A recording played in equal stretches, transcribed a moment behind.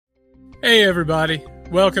Hey everybody,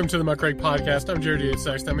 welcome to the Muck Rake Podcast. I'm Jared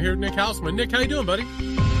Sext. I'm here with Nick Houseman. Nick, how you doing, buddy?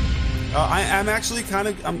 I'm actually kind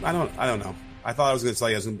of. I don't know. I thought I was going to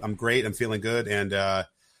tell you I'm great. I'm feeling good, and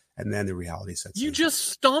then the reality sets in. You just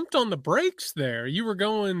stomped on the brakes there. You were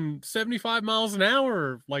going 75 miles an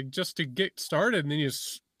hour, like just to get started, and then you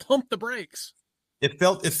pumped the brakes. It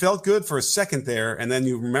felt good for a second there, and then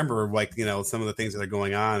you remember, like, some of the things that are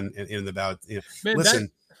going on in about. Man,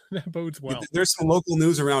 listen. That bodes well. There's some local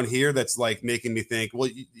news around here that's like making me think. Well,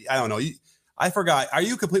 I don't know. I forgot. Are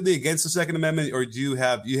you completely against the Second Amendment, or do you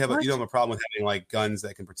have you don't have a problem with having like guns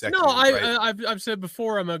that can protect? No, you, right? I've said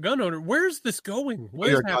before I'm a gun owner. Where's this going?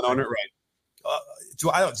 You're a gun owner, right?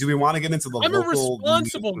 Do we want to get into the? I'm local a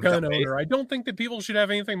responsible gun owner. I don't think that people should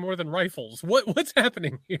have anything more than rifles. What's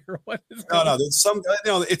happening here? What is going on? There's some.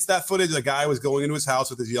 It's that footage. A guy was going into his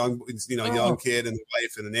house with his young kid and the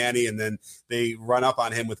wife and the nanny, and then they run up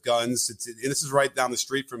on him with guns. And this is right down the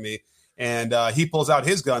street from me. And he pulls out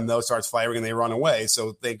his gun though, starts firing, and they run away.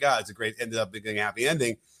 So thank God, ended up being a happy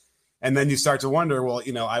ending. And then you start to wonder, well,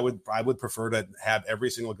 I would prefer to have every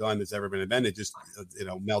single gun that's ever been invented just,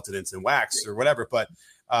 melted into wax or whatever. But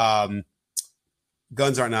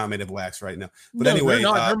guns are not made of wax right now. But no, anyway, they're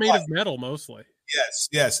not. They're made of metal mostly.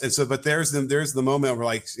 Yes. And so, but there's the moment where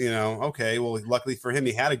like, okay, well, luckily for him,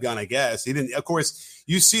 he had a gun, I guess. He didn't, of course,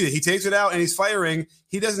 you see that he takes it out and he's firing.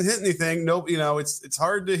 He doesn't hit anything. Nope. It's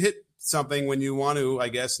hard to hit something when you want to, I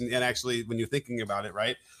guess, and actually when you're thinking about it,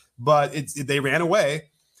 right? But they ran away.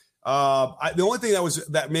 The only thing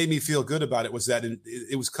that made me feel good about it was that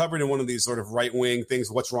it was covered in one of these sort of right-wing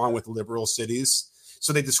things. What's wrong with liberal cities?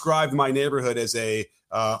 So they described my neighborhood as a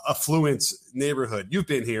affluent neighborhood. You've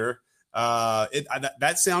been here.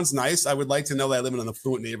 That sounds nice. I would like to know that I live in an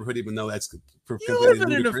affluent neighborhood, even though that's you live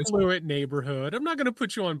in an affluent neighborhood. I'm not going to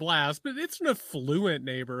put you on blast, but it's an affluent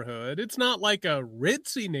neighborhood. It's not like a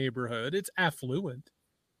ritzy neighborhood. It's affluent.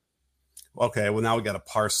 Okay, well now we got to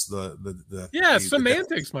parse the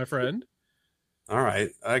semantics, my friend. All right,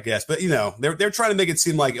 I guess, but they're trying to make it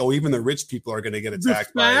seem like even the rich people are going to get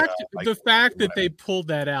attacked. The fact that they pulled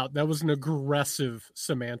that out, that was an aggressive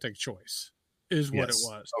semantic choice, is what it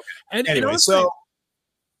was. Okay. And anyway,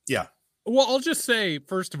 yeah. Well, I'll just say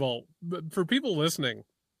first of all, for people listening,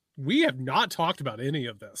 we have not talked about any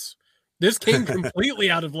of this. This came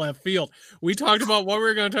completely out of left field. We talked about what we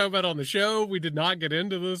were going to talk about on the show. We did not get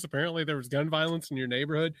into this. Apparently, there was gun violence in your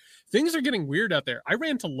neighborhood. Things are getting weird out there. I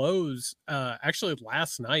ran to Lowe's actually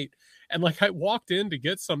last night, and I walked in to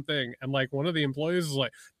get something, and one of the employees was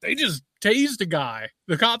like, they just tased a guy.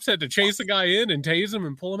 The cops had to chase the guy in and tase him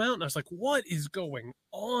and pull him out. And I was like, what is going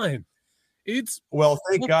on?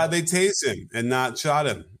 Thank God they tased him and not shot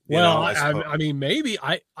him. I mean, maybe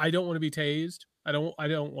I don't want to be tased. I don't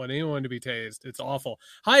want anyone to be tased. It's awful.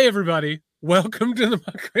 Hi, everybody. Welcome to the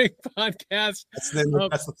Muck Rake Podcast. That's the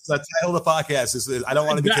title of the podcast. I don't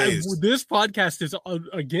want to be tased. This podcast is,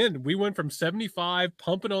 again, we went from 75,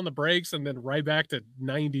 pumping on the brakes, and then right back to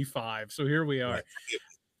 95. So here we are. It's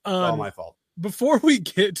all my fault. Before we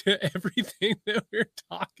get to everything that we're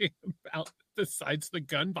talking about, besides the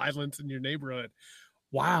gun violence in your neighborhood,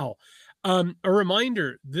 wow. A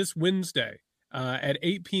reminder, this Wednesday, at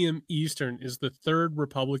 8 p.m. Eastern is the third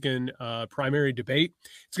Republican primary debate.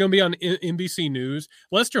 It's going to be on NBC News.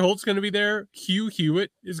 Lester Holt's going to be there. Hugh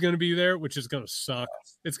Hewitt is going to be there, which is going to suck.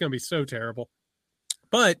 It's going to be so terrible.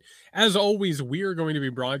 But as always, we are going to be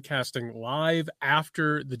broadcasting live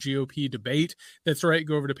after the GOP debate. That's right.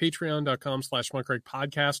 Go over to patreon.com/muckrake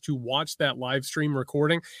podcast to watch that live stream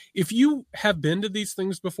recording. If you have been to these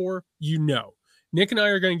things before, Nick and I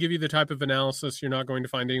are going to give you the type of analysis you're not going to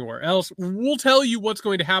find anywhere else. We'll tell you what's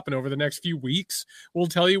going to happen over the next few weeks. We'll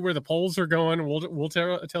tell you where the polls are going. We'll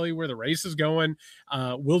tell you where the race is going.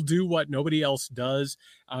 We'll do what nobody else does.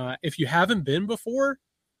 If you haven't been before,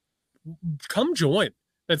 come join.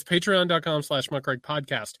 That's patreon.com/muckrake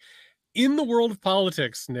podcast. In the world of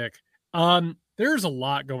politics, Nick, there's a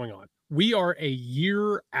lot going on. We are a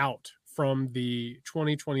year out from the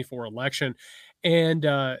 2024 election. And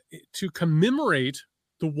to commemorate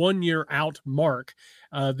the 1 year out mark,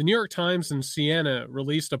 the New York Times and Siena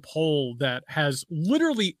released a poll that has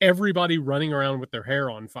literally everybody running around with their hair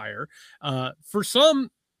on fire for some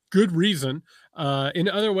good reason. In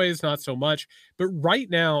other ways, not so much. But right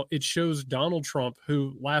now, it shows Donald Trump,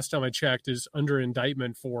 who last time I checked is under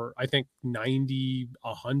indictment for, I think, 90,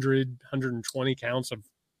 100, 120 counts of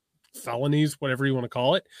felonies, whatever you want to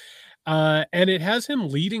call it. And it has him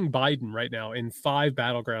leading Biden right now in 5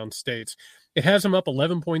 battleground states. It has him up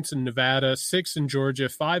 11 points in Nevada, 6 in Georgia,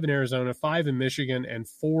 5 in Arizona, 5 in Michigan, and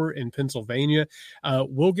 4 in Pennsylvania.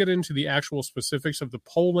 We'll get into the actual specifics of the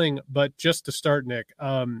polling, but just to start, Nick,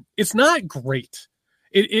 it's not great.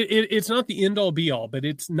 It's not the end-all be-all, but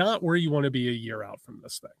it's not where you want to be a year out from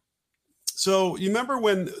this thing. So you remember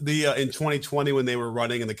when in 2020 when they were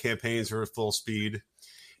running and the campaigns were at full speed,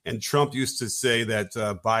 and Trump used to say that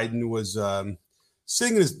Biden was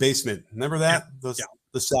sitting in his basement. Remember that?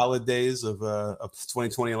 The salad days of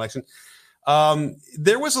 2020 election.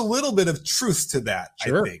 There was a little bit of truth to that,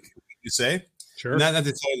 sure. I think. You say? Sure. Not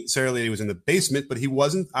necessarily he was in the basement, but he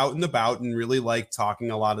wasn't out and about and really like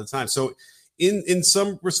talking a lot of the time. So in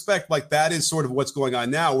some respect, like that is sort of what's going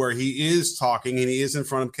on now, where he is talking and he is in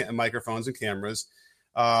front of microphones and cameras.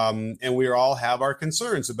 And we all have our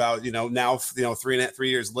concerns about, now, 3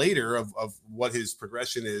 years later of what his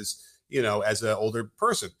progression is, as an older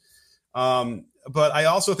person. But I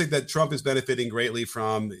also think that Trump is benefiting greatly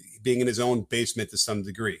from being in his own basement to some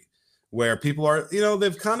degree, where people are,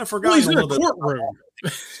 they've kind of forgotten he's a little bit. Courtroom.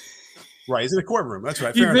 Right. He's in a courtroom. That's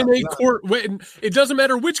right. He's in a court. It doesn't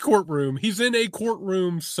matter which courtroom. He's in a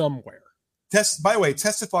courtroom somewhere. By the way,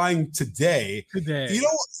 testifying today.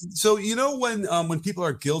 So when people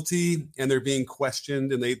are guilty and they're being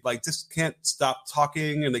questioned and they just can't stop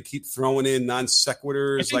talking and they keep throwing in non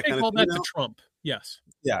sequiturs. I think they call that the Trump. Yes.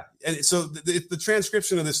 Yeah. And so the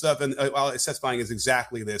transcription of this stuff and while testifying is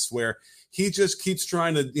exactly this, where he just keeps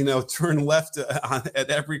trying to, turn left at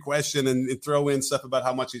every question and throw in stuff about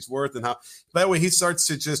how much he's worth and how, by the way, he starts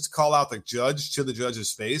to just call out the judge to the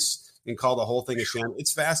judge's face and call the whole thing a sham.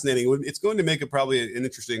 It's fascinating. It's going to make it probably an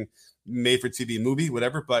interesting made for TV movie,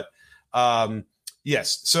 whatever. But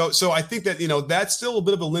yes. So I think that, that's still a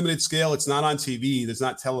bit of a limited scale. It's not on TV. It's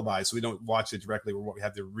not televised. So we don't watch it directly. We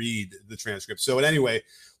have to read the transcript. So anyway,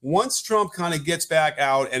 once Trump kind of gets back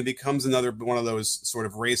out and becomes another one of those sort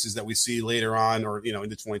of races that we see later on or,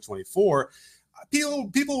 into 2024,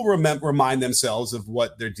 people remind themselves of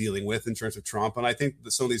what they're dealing with in terms of Trump. And I think that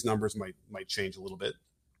some of these numbers might change a little bit.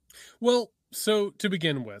 Well, so to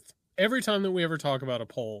begin with, every time that we ever talk about a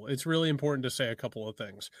poll, it's really important to say a couple of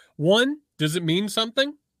things. One, does it mean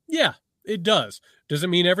something? Yeah, it does. Does it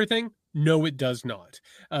mean everything? No, it does not.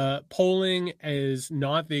 Polling is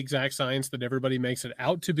not the exact science that everybody makes it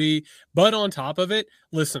out to be. But on top of it,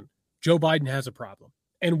 listen, Joe Biden has a problem.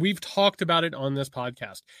 And we've talked about it on this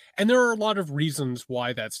podcast. And there are a lot of reasons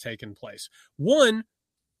why that's taken place. One,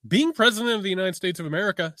 being president of the United States of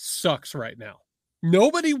America sucks right now.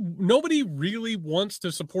 Nobody really wants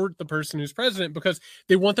to support the person who's president because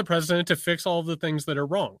they want the president to fix all of the things that are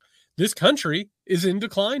wrong. This country is in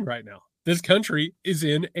decline right now. This country is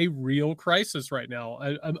in a real crisis right now,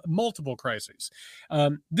 multiple crises.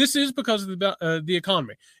 This is because of the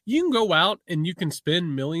economy. You can go out and you can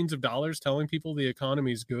spend millions of dollars telling people the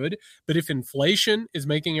economy is good, but if inflation is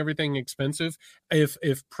making everything expensive, if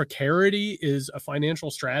precarity is a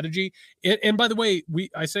financial strategy, and by the way,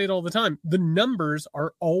 I say it all the time, the numbers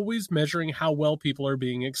are always measuring how well people are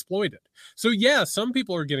being exploited. So yeah, some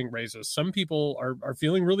people are getting raises. Some people are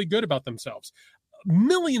feeling really good about themselves.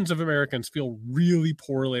 Millions of Americans feel really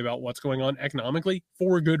poorly about what's going on economically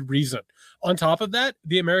for a good reason. On top of that,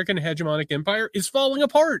 the American hegemonic empire is falling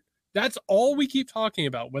apart. That's all we keep talking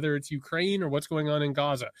about, whether it's Ukraine or what's going on in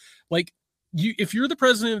Gaza. If you're the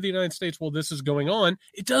president of the United States while this is going on,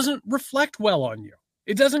 it doesn't reflect well on you.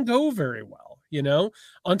 It doesn't go very well,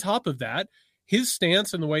 On top of that, his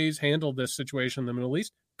stance and the way he's handled this situation in the Middle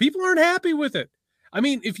East, people aren't happy with it. I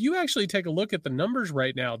mean, if you actually take a look at the numbers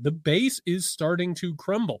right now, the base is starting to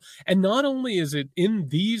crumble. And not only is it in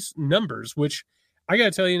these numbers, which I got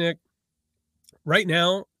to tell you, Nick, right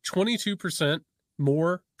now, 22%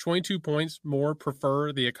 more, 22 points more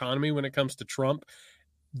prefer the economy when it comes to Trump.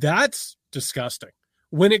 That's disgusting.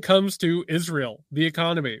 When it comes to Israel, the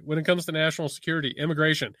economy, when it comes to national security,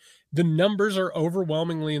 immigration, the numbers are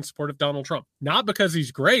overwhelmingly in support of Donald Trump. Not because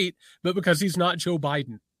he's great, but because he's not Joe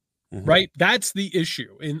Biden. Mm-hmm. Right? That's the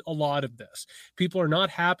issue in a lot of this. People are not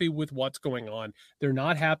happy with what's going on. They're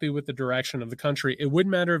not happy with the direction of the country. It wouldn't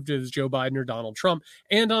matter if it was Joe Biden or Donald Trump.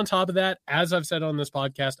 And on top of that, as I've said on this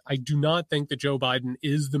podcast, I do not think that Joe Biden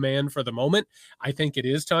is the man for the moment. I think it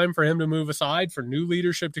is time for him to move aside, for new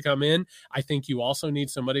leadership to come in. I think you also need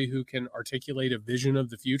somebody who can articulate a vision of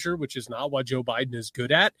the future, which is not what Joe Biden is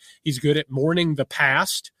good at. He's good at mourning the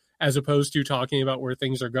past as opposed to talking about where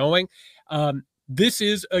things are going. This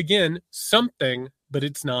is, again, something, but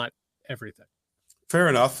it's not everything. Fair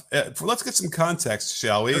enough. Let's get some context,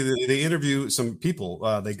 shall we? They interview some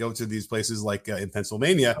people. They go to these places like in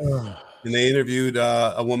Pennsylvania, and they interviewed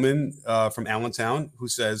a woman from Allentown who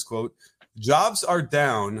says, quote, jobs are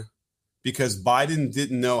down because Biden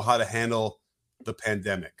didn't know how to handle the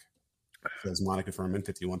pandemic. Says Monica Furman,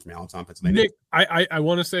 51 from Allentown, Pennsylvania. Nick, I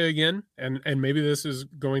want to say again, and maybe this is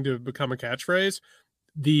going to become a catchphrase,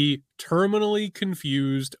 the terminally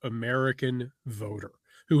confused American voter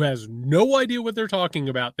who has no idea what they're talking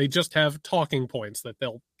about. They just have talking points that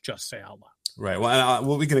they'll just say out loud. Right.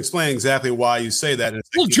 Well, we can explain exactly why you say that.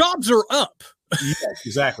 Well, jobs are up. Yes,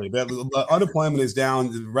 exactly. The unemployment is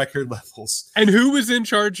down to record levels. And who was in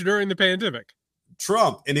charge during the pandemic?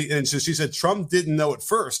 Trump. And so she said Trump didn't know at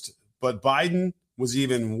first, but Biden was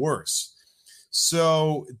even worse.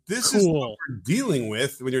 So this is what we're dealing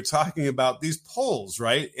with when you're talking about these polls,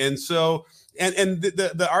 right? And so, and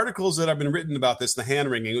the articles that have been written about this, the hand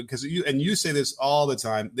wringing, because you say this all the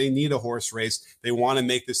time, they need a horse race. They want to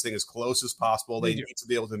make this thing as close as possible. They need to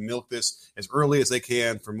be able to milk this as early as they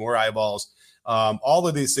can for more eyeballs. All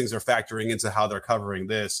of these things are factoring into how they're covering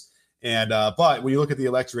this. And but when you look at the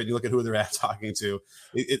electorate, you look at who they're talking to,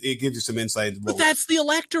 it gives you some insight. But that's the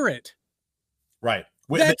electorate. Right.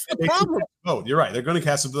 That's the problem. Oh, you're right. They're going to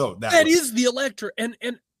cast a vote. That is the electorate. And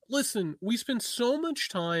listen, we spend so much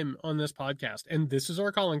time on this podcast, and this is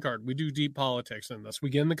our calling card. We do deep politics in this. We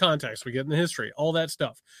get in the context, we get in the history, all that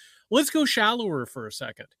stuff. Let's go shallower for a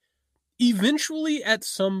second. Eventually, at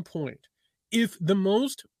some point, if the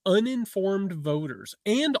most uninformed voters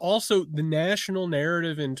and also the national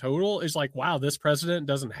narrative in total is like, wow, this president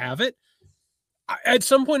doesn't have it, at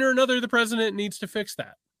some point or another, the president needs to fix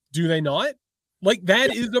that. Do they not? Like,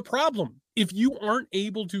 that is the problem. If you aren't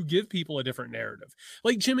able to give people a different narrative,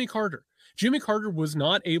 like Jimmy Carter was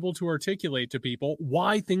not able to articulate to people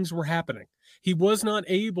why things were happening. He was not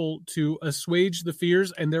able to assuage the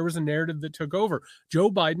fears, and there was a narrative that took over. Joe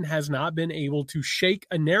Biden has not been able to shake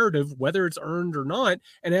a narrative, whether it's earned or not.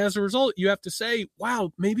 And as a result, you have to say,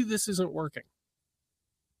 wow, maybe this isn't working.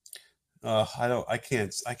 I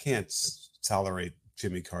can't tolerate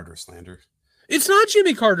Jimmy Carter slander. It's not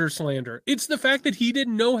Jimmy Carter slander. It's the fact that he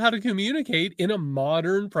didn't know how to communicate in a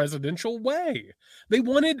modern presidential way. They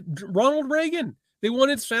wanted Ronald Reagan. They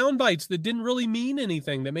wanted sound bites that didn't really mean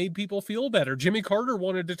anything, that made people feel better. Jimmy Carter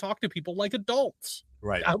wanted to talk to people like adults.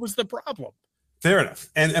 Right. That was the problem. Fair enough.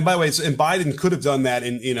 And by the way, and Biden could have done that,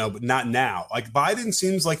 but not now. Like, Biden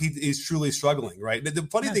seems like he's truly struggling, right? The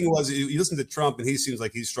funny thing was, you listen to Trump, and he seems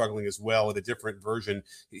like he's struggling as well with a different version.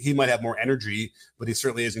 He might have more energy, but he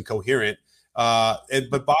certainly isn't coherent.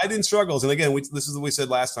 But Biden struggles, and again, this is what we said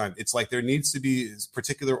last time. It's like there needs to be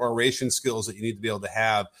particular oration skills that you need to be able to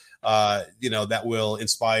have, that will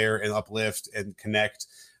inspire and uplift and connect.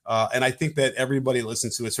 And I think that everybody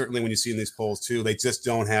listens to it. Certainly, when you see in these polls too, they just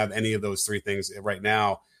don't have any of those three things right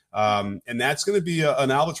now, and that's going to be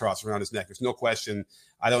an albatross around his neck. There's no question.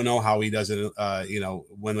 I don't know how he does it.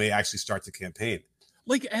 When they actually start the campaign,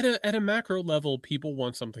 like at a macro level, people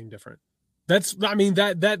want something different.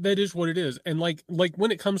 That is what it is. And like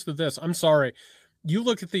when it comes to this, I'm sorry, you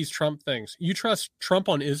look at these Trump things. You trust Trump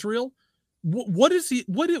on Israel? What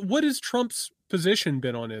is Trump's position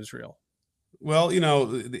been on Israel? Well,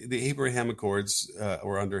 the Abraham Accords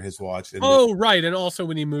were under his watch. And right. And also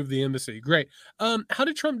when he moved the embassy. Great. How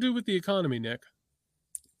did Trump do with the economy, Nick?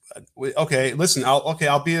 Okay, listen,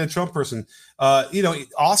 I'll be a Trump person.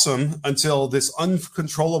 Awesome until this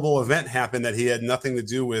uncontrollable event happened that he had nothing to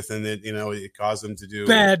do with, and it caused him to do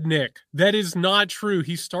bad. Nick, that is not true.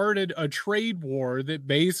 He started a trade war that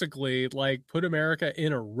basically put America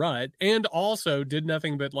in a rut, and also did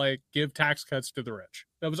nothing but give tax cuts to the rich.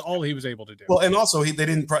 That was all he was able to do. Well, and also they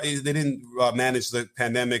didn't manage the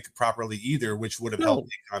pandemic properly either, which would have helped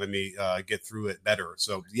the economy get through it better.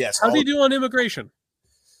 So yes, how do you do on immigration?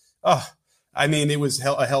 It was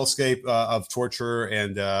a hellscape of torture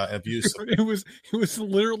and abuse. It was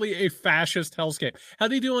literally a fascist hellscape. How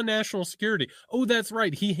did he do on national security? Oh, that's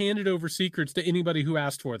right. He handed over secrets to anybody who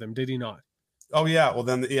asked for them, did he not? Oh, yeah. Well,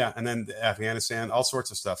 then, yeah. And then Afghanistan, all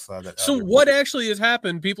sorts of stuff. So what actually has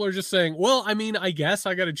happened? People are just saying, well, I guess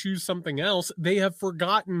I got to choose something else. They have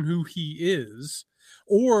forgotten who he is.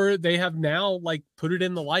 Or they have now put it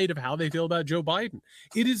in the light of how they feel about Joe Biden.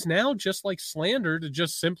 It is now just slander to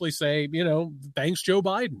just simply say, thanks, Joe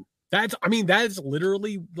Biden. That is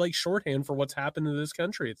literally shorthand for what's happened in this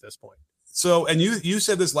country at this point. So, and you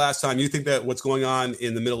said this last time, you think that what's going on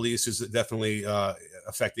in the Middle East is definitely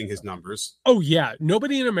affecting his numbers. Oh, yeah.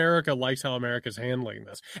 Nobody in America likes how America's handling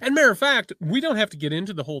this. And matter of fact, we don't have to get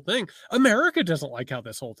into the whole thing. America doesn't like how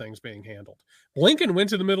this whole thing's being handled. Blinken went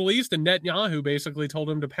to the Middle East and Netanyahu basically told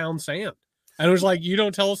him to pound sand. And it was like, you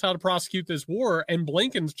don't tell us how to prosecute this war. And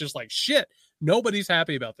Blinken's just like, shit, nobody's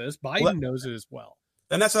happy about this. Biden knows it as well.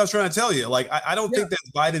 And that's what I was trying to tell you. Like, I don't think Yeah.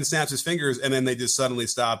 that Biden snaps his fingers and then they just suddenly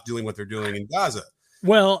stop doing what they're doing in Gaza.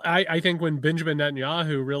 Well, I think when Benjamin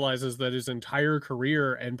Netanyahu realizes that his entire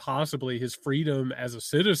career and possibly his freedom as a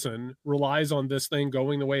citizen relies on this thing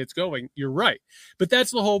going the way it's going, you're right. But that's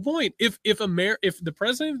the whole point. If the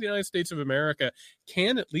president of the United States of America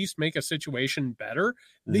can at least make a situation better,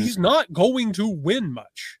 he's not going to win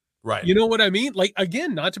much. Right. You know what I mean? Like,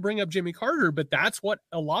 again, not to bring up Jimmy Carter, but that's what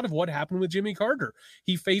a lot of what happened with Jimmy Carter.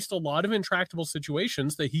 He faced a lot of intractable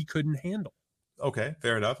situations that he couldn't handle. Okay,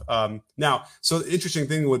 fair enough. Now, so the interesting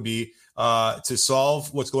thing would be to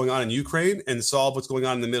solve what's going on in Ukraine and solve what's going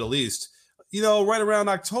on in the Middle East, right around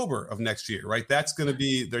October of next year, right? That's going to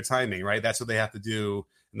be their timing, right? That's what they have to do,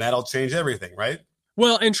 and that'll change everything, right?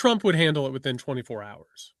 Well, and Trump would handle it within 24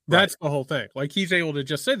 hours. That's the whole thing. Like, he's able to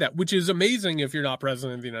just say that, which is amazing if you're not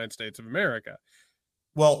president of the United States of America.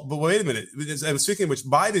 Well, but wait a minute. I'm speaking of which,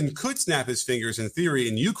 Biden could snap his fingers in theory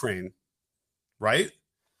in Ukraine, right?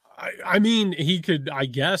 I mean, he could, I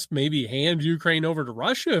guess, maybe hand Ukraine over to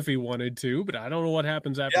Russia if he wanted to, but I don't know what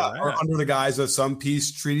happens after that. Or under the guise of some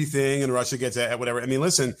peace treaty thing, and Russia gets at whatever. I mean,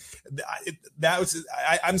 listen,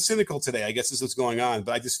 I'm cynical today. I guess this is what's going on,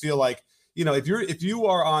 but I just feel like, if you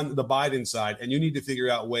are on the Biden side and you need to figure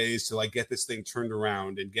out ways to like get this thing turned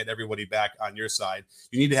around and get everybody back on your side,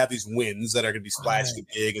 you need to have these wins that are going to be splashy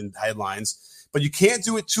big and headlines, but you can't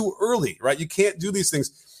do it too early, right? You can't do these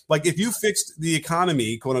things. Like if you fixed the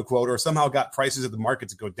economy, quote unquote, or somehow got prices at the market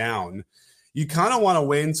to go down, you kind of want to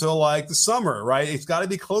wait until like the summer, right? It's got to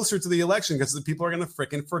be closer to the election because the people are going to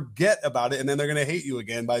freaking forget about it. And then they're going to hate you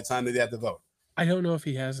again by the time they have to vote. I don't know if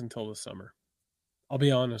he has until the summer. I'll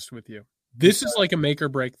be honest with you. This is like a make or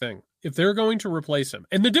break thing. If they're going to replace him,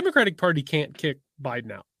 and the Democratic Party can't kick Biden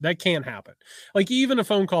out, that can't happen. Like even a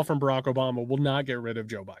phone call from Barack Obama will not get rid of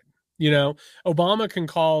Joe Biden. Obama can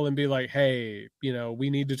call and be like, hey, we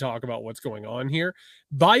need to talk about what's going on here.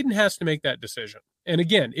 Biden has to make that decision. And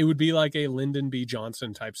again, it would be like a Lyndon B.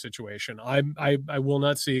 Johnson type situation. I will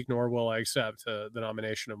not seek, nor will I accept the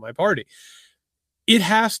nomination of my party. It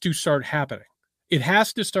has to start happening. It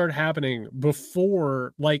has to start happening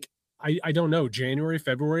before, I don't know, January,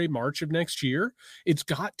 February, March of next year. It's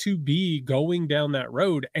got to be going down that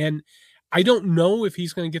road. And I don't know if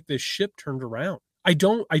he's going to get this ship turned around. I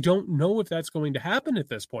don't know if that's going to happen at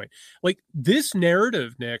this point. Like this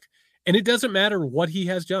narrative, Nick, and it doesn't matter what he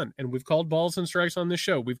has done. And we've called balls and strikes on this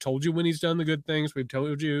show. We've told you when he's done the good things. We've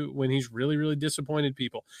told you when he's really, really disappointed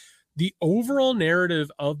people. The overall narrative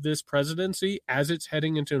of this presidency as it's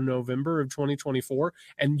heading into November of 2024,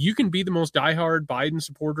 and you can be the most diehard Biden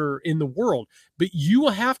supporter in the world, but you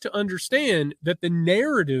will have to understand that the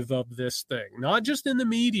narrative of this thing, not just in the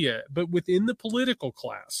media, but within the political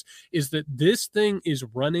class, is that this thing is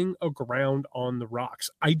running aground on the rocks.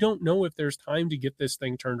 I don't know if there's time to get this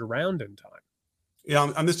thing turned around in time. Yeah,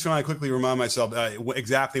 I'm just trying to quickly remind myself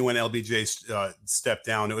exactly when LBJ stepped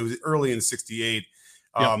down. It was early in '68.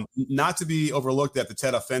 Not to be overlooked that the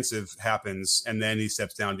Tet Offensive happens and then he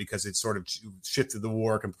steps down because it sort of shifted the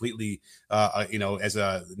war completely, as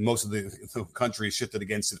most of the country shifted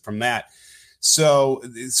against it from that. So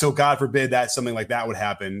God forbid that something like that would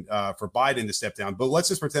happen for Biden to step down. But let's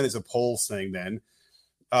just pretend it's a polls thing then.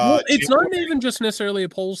 It's not even just necessarily a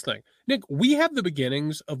polls thing. Nick, we have the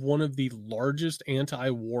beginnings of one of the largest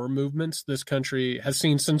anti-war movements this country has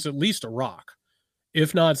seen since at least Iraq,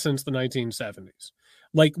 if not since the 1970s.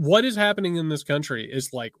 Like what is happening in this country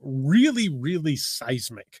is like really, really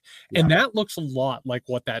seismic. Yeah. And that looks a lot like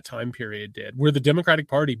what that time period did, where the Democratic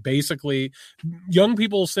Party basically, young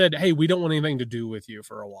people said, hey, we don't want anything to do with you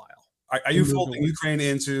for a while. Are you folding Ukraine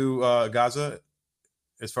into Gaza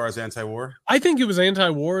as far as anti-war? I think it was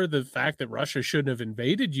anti-war, the fact that Russia shouldn't have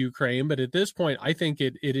invaded Ukraine. But at this point, I think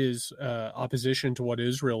it is opposition to what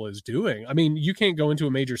Israel is doing. I mean, you can't go into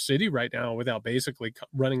a major city right now without basically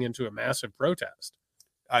running into a massive protest.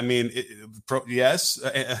 I mean, yes,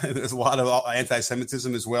 there's a lot of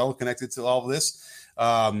anti-Semitism as well connected to all of this.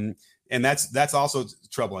 And that's also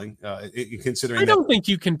troubling, considering I don't think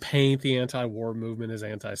you can paint the anti-war movement as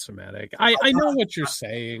anti-Semitic. I know what you're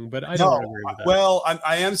saying, but I don't agree with that. Well,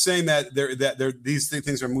 I am saying that these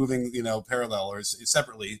things are moving, parallel or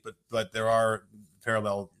separately, but there are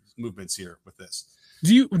parallel movements here with this.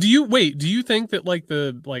 Do you think that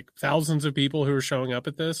like thousands of people who are showing up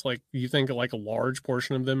at this, like, do you think like a large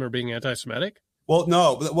portion of them are being anti-Semitic? Well,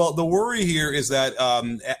 no. Well, the worry here is that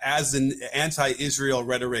as the anti-Israel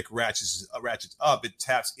rhetoric ratchets up, it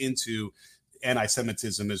taps into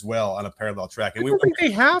anti-Semitism as well on a parallel track. And I don't think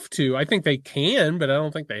they have to. I think they can, but I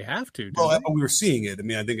don't think they have to. We were seeing it. I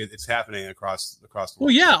mean, I think it's happening across the world.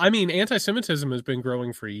 Well, yeah. I mean, anti-Semitism has been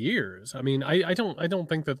growing for years. I mean, I don't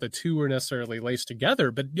think that the two are necessarily laced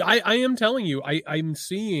together. But I am telling you, I'm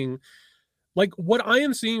seeing, like, what I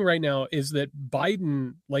am seeing right now is that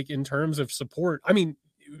Biden, like, in terms of support. I mean,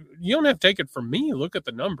 you don't have to take it from me. Look at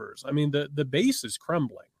the numbers. I mean, the base is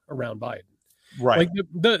crumbling around Biden. Right. Like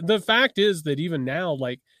the fact is that even now,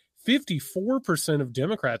 like 54% of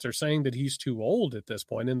Democrats are saying that he's too old at this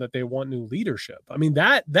point and that they want new leadership. I mean,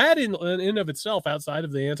 that in of itself, outside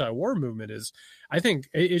of the anti-war movement, is, I think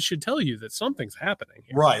it should tell you that something's happening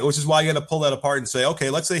here. Right. Which is why you got to pull that apart and say, okay,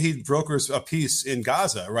 let's say he brokers a peace in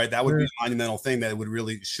Gaza, right? That would be a monumental thing that would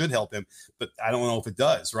really should help him, but I don't know if it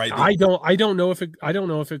does, right? I don't know if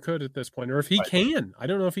it could at this point, or if he can. I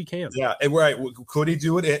don't know if he can. Yeah. Right. Could he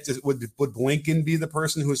do it? Would Blinken be the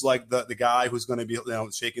person who's like the guy who's going to be,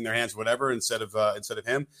 shaking their hands, whatever, instead of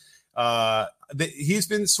him? He's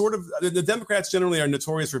been sort of, the Democrats generally are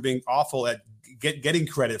notorious for being awful at getting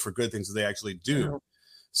credit for good things that they actually do.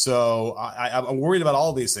 So I'm worried about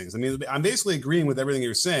all these things. I mean, I'm basically agreeing with everything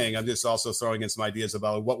you're saying. I'm just also throwing in some ideas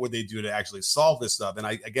about what would they do to actually solve this stuff. And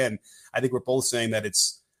I think we're both saying that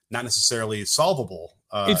it's not necessarily solvable.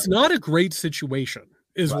 It's not a great situation,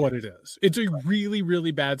 is what it is. It's a really,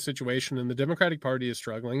 really bad situation, and the Democratic Party is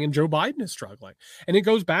struggling, and Joe Biden is struggling. And it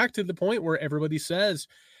goes back to the point where everybody says,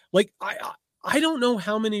 like, I don't know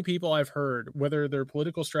how many people I've heard, whether they're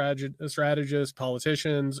political strategists,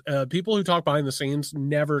 politicians, people who talk behind the scenes,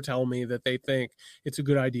 never tell me that they think it's a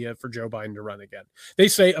good idea for Joe Biden to run again. They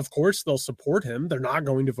say, of course, they'll support him. They're not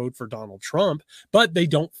going to vote for Donald Trump, but they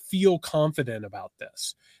don't feel confident about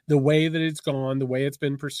this, the way that it's gone, the way it's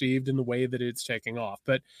been perceived, and the way that it's taking off.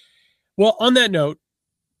 But, well, on that note,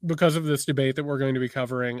 because of this debate that we're going to be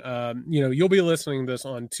covering, you'll be listening to this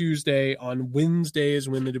on Tuesday. On Wednesdays,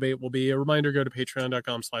 when the debate will be, a reminder, go to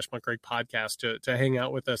patreon.com/MuckRakePodcast to hang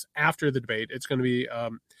out with us after the debate. It's going to be,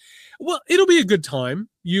 it'll be a good time.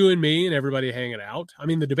 You and me and everybody hanging out. I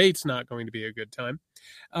mean, the debate's not going to be a good time.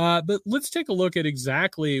 But let's take a look at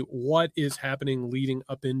exactly what is happening leading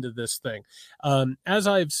up into this thing. As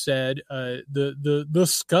I've said, the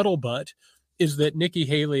scuttlebutt is that Nikki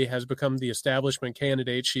Haley has become the establishment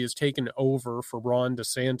candidate. She has taken over for Ron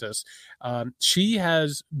DeSantis. She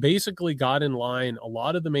has basically got in line a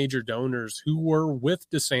lot of the major donors who were with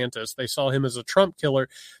DeSantis. They saw him as a Trump killer,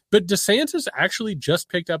 but DeSantis actually just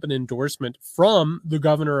picked up an endorsement from the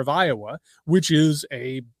governor of Iowa, which is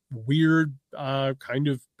a weird kind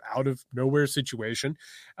of out of nowhere situation.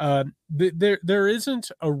 There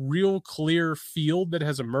isn't a real clear field that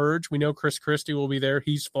has emerged. We know Chris Christie will be there.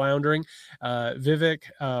 He's floundering. Vivek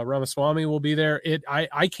Ramaswamy will be there.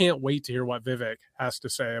 I can't wait to hear what Vivek has to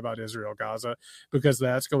say about Israel Gaza, because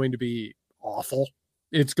that's going to be awful.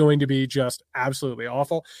 It's going to be just absolutely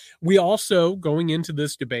awful. We also, going into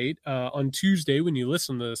this debate on Tuesday, when you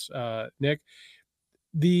listen to this, Nick,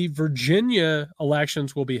 the Virginia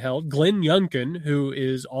elections will be held. Glenn Youngkin, who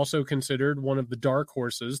is also considered one of the dark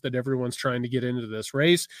horses that everyone's trying to get into this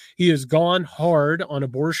race, he has gone hard on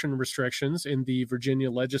abortion restrictions in the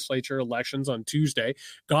Virginia legislature elections on Tuesday.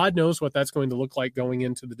 God knows what that's going to look like going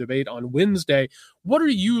into the debate on Wednesday. What are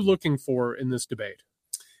you looking for in this debate?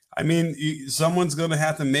 I mean, someone's going to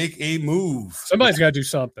have to make a move. Somebody's got to do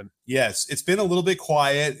something. Yes, it's been a little bit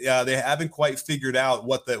quiet. They haven't quite figured out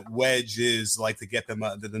what the wedge is like to get them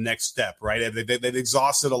to the next step, right? They've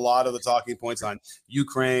exhausted a lot of the talking points on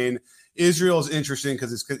Ukraine. Israel is interesting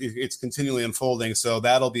because it's continually unfolding, so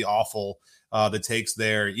that'll be awful, the takes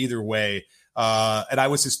there either way. And I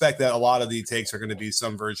would suspect that a lot of the takes are going to be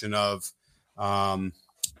some version of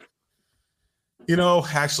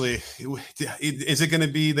actually, is it going to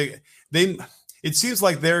be they? It seems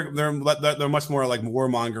like they're much more like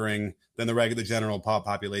warmongering than the regular general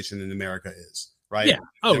population in America is, right? Yeah.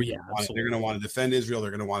 They're going to want to defend Israel.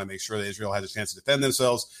 They're going to want to make sure that Israel has a chance to defend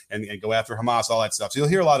themselves and go after Hamas, all that stuff. So you'll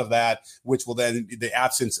hear a lot of that, which will then be the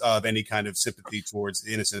absence of any kind of sympathy towards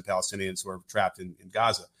the innocent Palestinians who are trapped in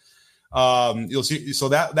Gaza. You'll see. So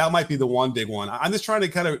that might be the one big one. I'm just trying to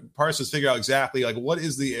kind of parse this, figure out exactly like what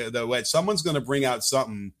is the way someone's going to bring out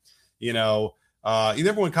something, you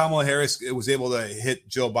remember when Kamala Harris was able to hit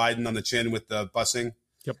Joe Biden on the chin with the busing?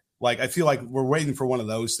 Yep. Like, I feel like we're waiting for one of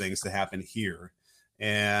those things to happen here.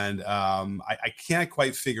 And I can't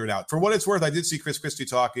quite figure it out. For what it's worth, I did see Chris Christie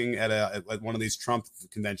talking at one of these Trump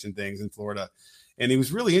convention things in Florida. And it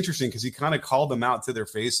was really interesting because he kind of called them out to their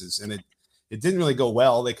faces, and it didn't really go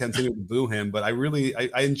well. They continued to boo him, but I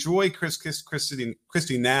enjoy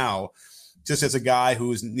Christie now just as a guy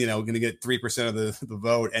who's, going to get 3% of the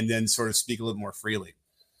vote and then sort of speak a little more freely?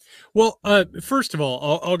 Well, first of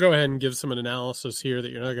all, I'll go ahead and give some analysis here that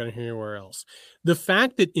you're not going to hear anywhere else. The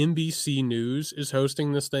fact that NBC News is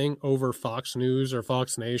hosting this thing over Fox News or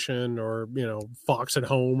Fox Nation or, Fox at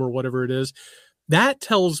Home or whatever it is, that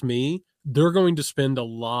tells me they're going to spend a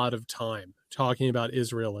lot of time talking about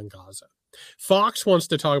Israel and Gaza. Fox wants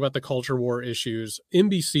to talk about the culture war issues.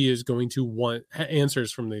 NBC is going to want answers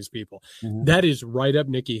from these people. Mm-hmm. That is right up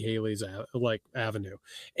Nikki Haley's avenue.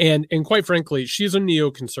 And quite frankly, she's a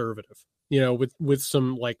neoconservative, with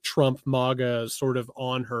some like Trump MAGA sort of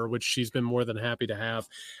on her, which she's been more than happy to have.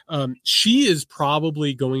 She is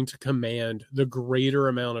probably going to command the greater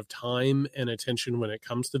amount of time and attention when it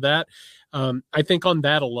comes to that. I think on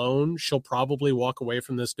that alone, she'll probably walk away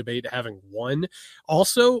from this debate having won.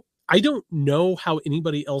 Also, I don't know how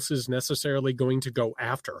anybody else is necessarily going to go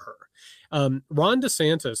after her. Ron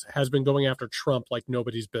DeSantis has been going after Trump like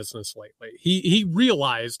nobody's business lately. He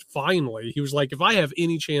realized finally, he was like, if I have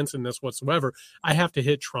any chance in this whatsoever, I have to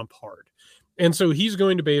hit Trump hard. And so he's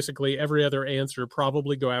going to basically every other answer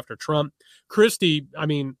probably go after Trump. Christie, I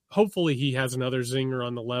mean, hopefully he has another zinger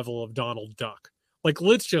on the level of Donald Duck. Like,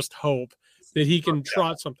 let's just hope that he can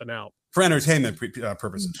trot something out. For entertainment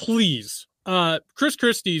purposes. Please. Chris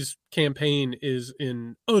Christie's campaign is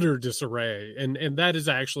in utter disarray, and that is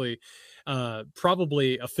actually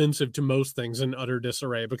probably offensive to most things in utter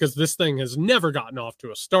disarray, because this thing has never gotten off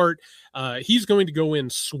to a start. He's going to go in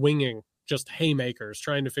swinging just haymakers,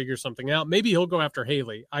 trying to figure something out. Maybe he'll go after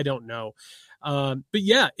Haley. I don't know. But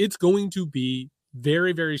yeah, it's going to be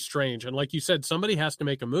very, very strange. And like you said, somebody has to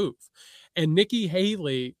make a move. And Nikki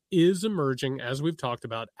Haley is emerging, as we've talked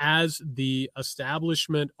about, as the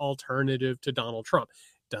establishment alternative to Donald Trump.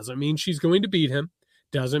 Doesn't mean she's going to beat him.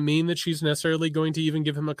 Doesn't mean that she's necessarily going to even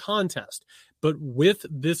give him a contest. But with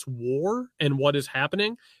this war and what is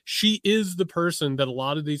happening, she is the person that a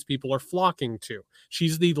lot of these people are flocking to.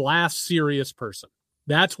 She's the last serious person.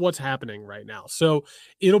 That's what's happening right now. So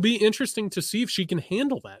it'll be interesting to see if she can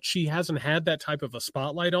handle that. She hasn't had that type of a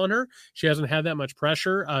spotlight on her. She hasn't had that much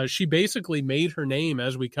pressure. She basically made her name,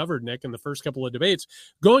 as we covered, Nick, in the first couple of debates,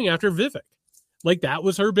 going after Vivek. Like, that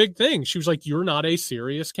was her big thing. She was like, you're not a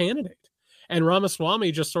serious candidate. And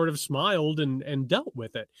Ramaswamy just sort of smiled and dealt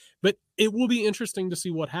with it. But it will be interesting to see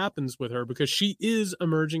what happens with her, because she is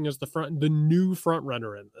emerging as the new front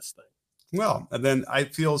runner in this thing. Well, and then I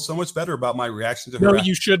feel so much better about my reaction to her. No,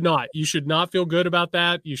 you should not. You should not feel good about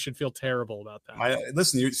that. You should feel terrible about that.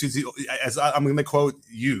 I'm going to quote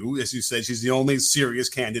you, as you said, she's the only serious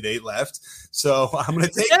candidate left. So I'm going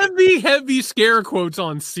to take heavy scare quotes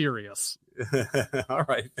on serious. All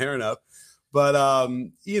right, fair enough. But,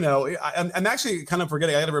 I'm actually kind of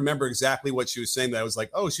forgetting. I got to remember exactly what she was saying. That I was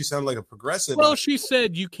like, oh, she sounded like a progressive. Well, she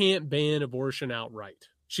said you can't ban abortion outright.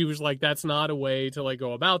 She was like, that's not a way to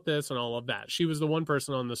go about this and all of that. She was the one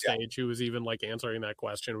person on the stage who was even answering that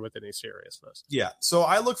question with any seriousness. Yeah. So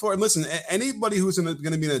I look forward, and listen, anybody who's going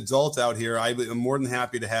to be an adult out here, I'm more than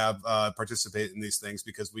happy to have participate in these things,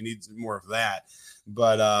 because we need more of that.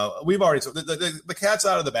 But we've already, so the cat's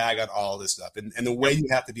out of the bag on all of this stuff, and the way you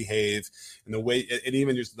have to behave, and the way, and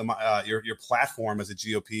even just your platform as a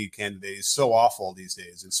GOP candidate is so awful these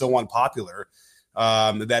days and so unpopular.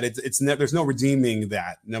 That there's no redeeming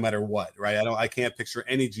that, no matter what, right? I can't picture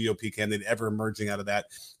any GOP candidate ever emerging out of that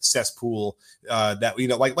cesspool.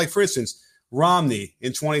 Like for instance, Romney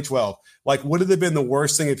in 2012. Like, would it have been the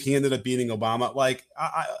worst thing if he ended up beating Obama? Like,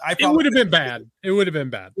 it would have been bad. It would have been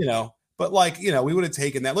bad. But we would have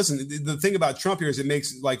taken that. Listen, the thing about Trump here is it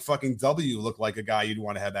makes fucking W look like a guy you'd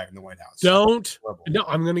want to have back in the White House. No,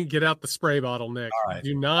 I'm going to get out the spray bottle, Nick. All right.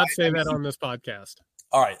 Do not say that on this podcast.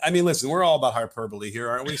 All right. I mean, listen, we're all about hyperbole here,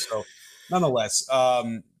 aren't we? So nonetheless,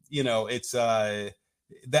 it's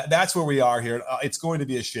that's where we are here. It's going to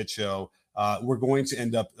be a shit show. We're going to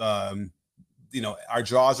end up, our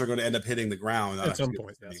jaws are going to end up hitting the ground at some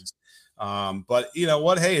point. Yes. But you know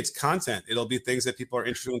what? Hey, it's content. It'll be things that people are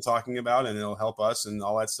interested in talking about, and it'll help us and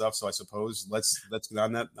all that stuff. So I suppose let's get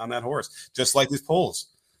on that horse, just like these polls.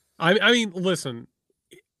 I mean, listen.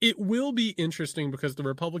 It will be interesting because the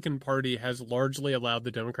Republican Party has largely allowed the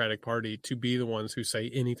Democratic Party to be the ones who say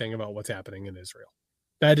anything about what's happening in Israel.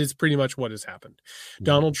 That is pretty much what has happened. Mm-hmm.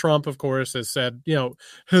 Donald Trump, of course, has said,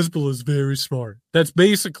 Hezbollah is very smart. That's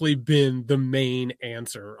basically been the main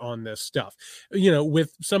answer on this stuff.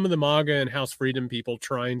 With some of the MAGA and House Freedom people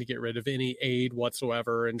trying to get rid of any aid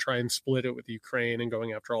whatsoever and try and split it with Ukraine and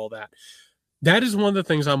going after all that. That is one of the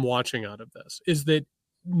things I'm watching out of this, is that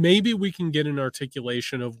maybe we can get an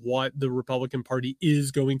articulation of what the Republican Party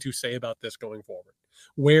is going to say about this going forward.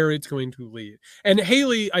 where it's going to lead. And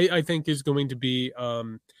Haley, I think, is going to be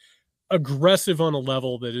aggressive on a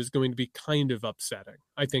level that is going to be kind of upsetting,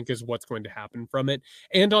 I think, is what's going to happen from it.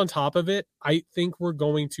 And on top of it, I think we're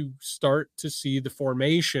going to start to see the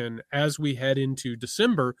formation as we head into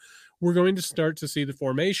December. We're going to start to see the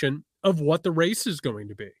formation of what the race is going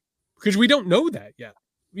to be, because we don't know that yet.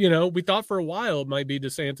 You know, we thought for a while it might be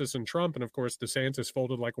DeSantis and Trump, and of course DeSantis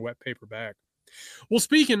folded like a wet paper bag. Well,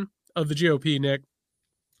 speaking of the GOP, Nick,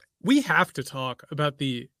 we have to talk about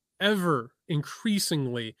the ever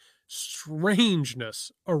increasingly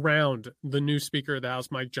strangeness around the new Speaker of the House,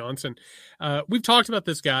 Mike Johnson. We've talked about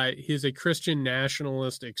this guy. He's a Christian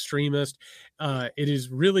nationalist extremist. It is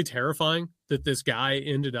really terrifying that this guy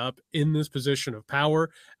ended up in this position of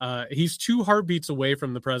power. He's 2 heartbeats away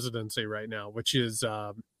from the presidency right now, which is,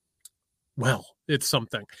 well, it's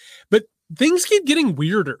something. But things keep getting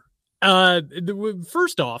weirder.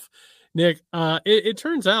 First off, Nick, it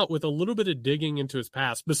turns out with a little bit of digging into his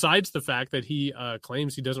past, besides the fact that he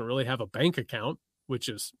claims he doesn't really have a bank account, which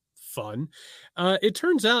is fun, it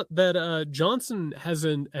turns out that Johnson has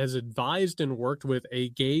advised and worked with a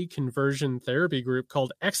gay conversion therapy group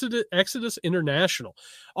called Exodus International.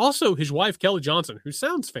 Also, his wife, Kelly Johnson, who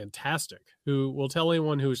sounds fantastic, who will tell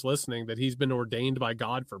anyone who's listening that he's been ordained by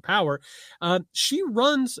God for power, she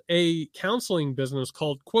runs a counseling business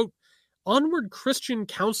called, quote, Onward Christian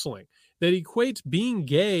Counseling, that equates being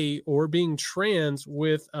gay or being trans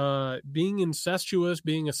with being incestuous,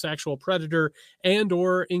 being a sexual predator, and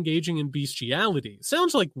or engaging in bestiality.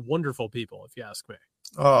 Sounds like wonderful people, if you ask me.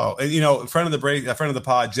 Oh, and a friend of the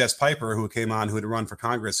pod, Jess Piper, who came on, who had run for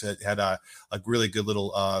Congress, had a really good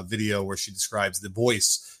little video where she describes the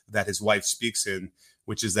voice that his wife speaks in,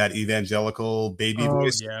 which is that evangelical baby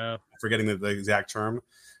voice. Yeah, I'm forgetting the exact term.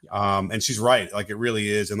 And she's right. Like, it really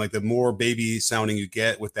is. And like, the more baby sounding you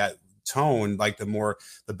get with that tone, like the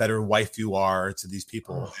better wife you are to these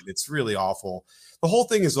people. And it's really awful. The whole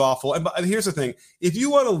thing is awful. And here's the thing: if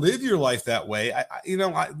you want to live your life that way,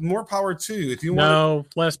 more power to you. If you want,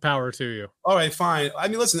 less power to you. All right, fine. I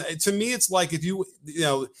mean, listen, to me, it's like if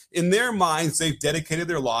in their minds, they've dedicated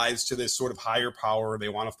their lives to this sort of higher power. They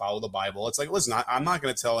want to follow the Bible. It's like, listen, I'm not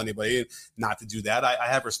going to tell anybody not to do that. I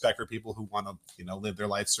have respect for people who want to, live their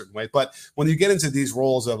life a certain way. But when you get into these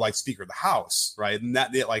roles of like Speaker of the House, right, and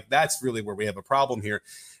that's really where we have a problem here.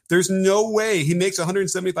 There's no way he makes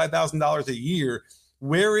 $175,000 a year.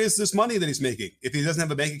 Where is this money that he's making? If he doesn't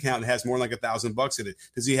have a bank account and has more than like $1,000 in it,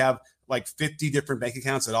 does he have like 50 different bank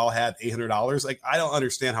accounts that all have $800? Like, I don't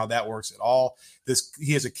understand how that works at all.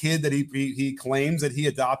 He has a kid that he claims that he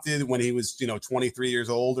adopted when he was 23 years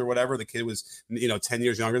old or whatever. The kid was 10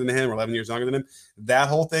 years younger than him or 11 years younger than him. That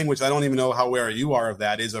whole thing, which I don't even know how aware you are of,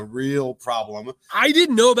 that is a real problem. I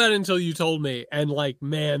didn't know about it until you told me. And like,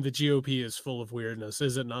 man, the GOP is full of weirdness,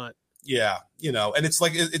 is it not? Yeah, and it's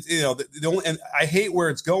like the only, and I hate where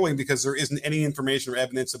it's going because there isn't any information or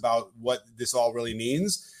evidence about what this all really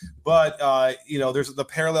means. But there's the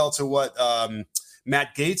parallel to what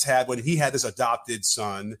Matt Gaetz had when he had this adopted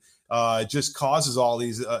son. Just causes all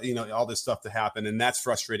these, all this stuff to happen. And that's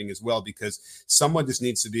frustrating as well, because someone just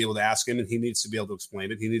needs to be able to ask him, and he needs to be able to explain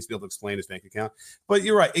it. He needs to be able to explain his bank account. But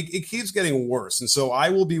you're right. It keeps getting worse. And so I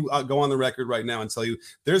will go on the record right now and tell you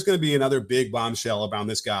there's going to be another big bombshell around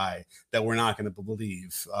this guy that we're not going to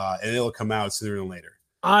believe. And it'll come out sooner than later.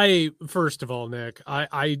 First of all, Nick,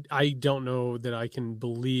 I don't know that I can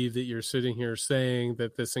believe that you're sitting here saying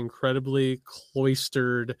that this incredibly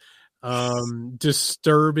cloistered,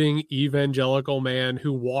 disturbing evangelical man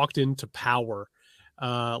who walked into power,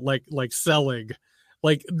 like Selig,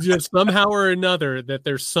 like just somehow or another, that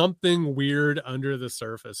there's something weird under the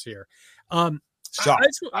surface here. I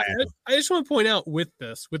just want to point out with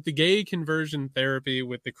the gay conversion therapy,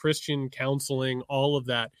 with the Christian counseling, all of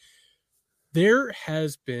that, there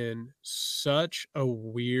has been such a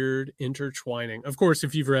weird intertwining. Of course,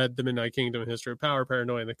 if you've read The Midnight Kingdom, History of Power,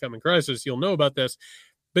 Paranoia, and the Coming Crisis, you'll know about this.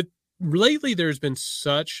 But lately, there's been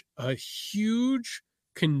such a huge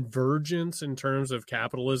convergence in terms of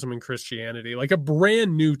capitalism and Christianity, like a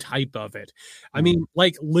brand new type of it. I mean,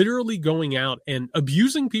 like literally going out and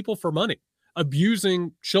abusing people for money,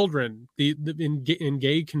 abusing children in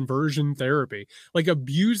gay conversion therapy, like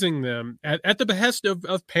abusing them at the behest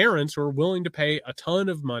of parents who are willing to pay a ton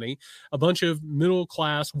of money, a bunch of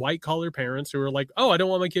middle-class white-collar parents who are like, oh, I don't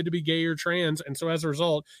want my kid to be gay or trans. And so as a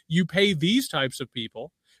result, you pay these types of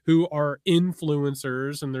people who are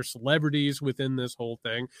influencers and they're celebrities within this whole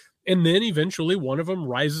thing. And then eventually one of them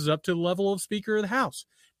rises up to the level of Speaker of the House.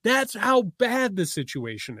 That's how bad the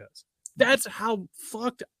situation is. That's how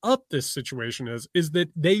fucked up this situation is that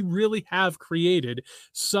they really have created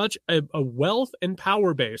such a wealth and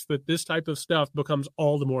power base that this type of stuff becomes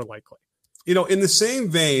all the more likely. In the same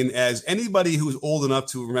vein as anybody who's old enough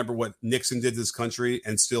to remember what Nixon did to this country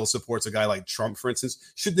and still supports a guy like Trump, for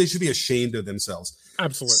instance, they should be ashamed of themselves.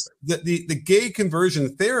 Absolutely. The gay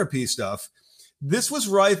conversion therapy stuff, this was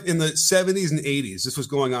rife in the 70s and 80s. This was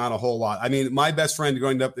going on a whole lot. I mean, my best friend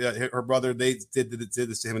growing up, her brother, they did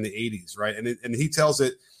this to him in the 80s, right? And he tells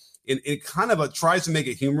it, it kind of tries to make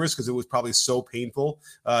it humorous because it was probably so painful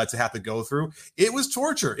to have to go through. It was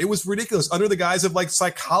torture. It was ridiculous under the guise of like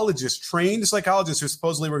trained psychologists who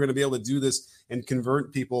supposedly were going to be able to do this and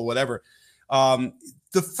convert people, whatever.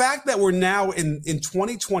 The fact that we're now in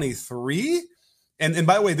 2023, and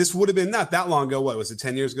by the way, this would have been not that long ago. What was it?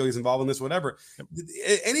 10 years ago, he's involved in this, whatever.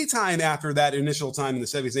 Any time after that initial time in the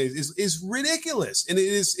 70s and 80s is ridiculous. And it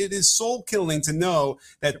is soul killing to know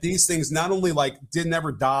that these things not only like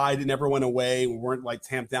never died, it never went away, weren't like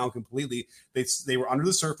tamped down completely. They were under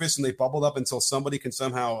the surface and they bubbled up until somebody can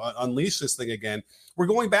somehow unleash this thing again. We're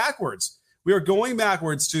going backwards. We are going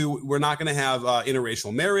backwards to, we're not going to have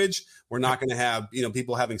interracial marriage. We're not going to have,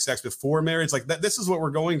 people having sex before marriage. Like that. This is what we're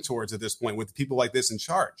going towards at this point with people like this in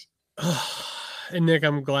charge. And Nick,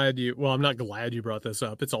 I'm not glad you brought this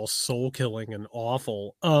up. It's all soul killing and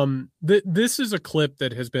awful. This is a clip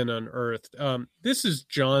that has been unearthed. This is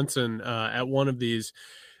Johnson at one of these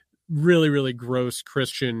really, really gross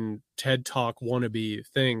Christian TED Talk wannabe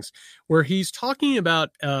things where he's talking about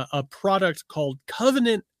a product called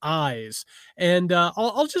Covenant Eyes. And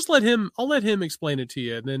I'll let him explain it to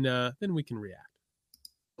you, and then we can react.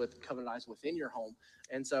 With Covenant Eyes within your home.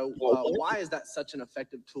 And so why is that such an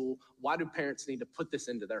effective tool? Why do parents need to put this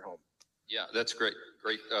into their home? Yeah, that's great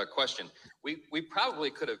question. We probably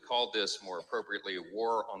could have called this more appropriately a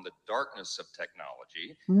war on the darkness of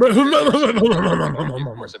technology.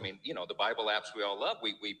 Of course, I mean, the Bible apps we all love.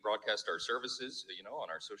 We broadcast our services, on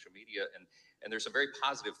our social media, and there's some very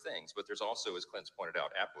positive things, but there's also, as Clint's pointed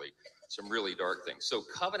out aptly, some really dark things. So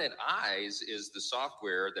Covenant Eyes is the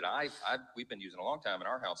software that we've been using a long time in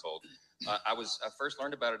our household. I first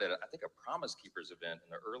learned about it at, I think, a Promise Keepers event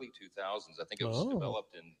in the early 2000s. I think it was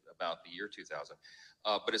developed in about the year 2000.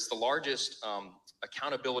 But it's the largest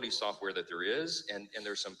accountability software that there is. And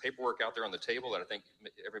there's some paperwork out there on the table that I think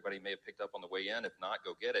everybody may have picked up on the way in. If not,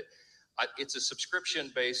 go get it. It's a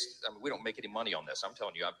subscription-based. I mean, we don't make any money on this. I'm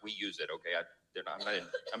telling you, we use it. Okay,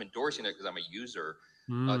 I'm endorsing it because I'm a user.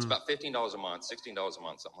 It's about $15 a month, $16 a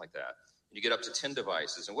month, something like that. And you get up to 10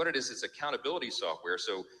 devices. And what it is, it's accountability software.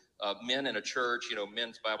 So men in a church,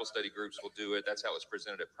 men's Bible study groups will do it. That's how it's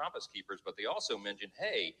presented at Promise Keepers. But they also mention,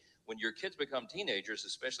 hey, when your kids become teenagers,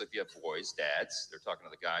 especially if you have boys, dads, they're talking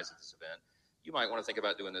to the guys at this event, you might want to think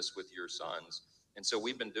about doing this with your sons. And so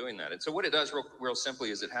we've been doing that. And so what it does real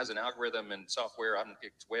simply is it has an algorithm and software.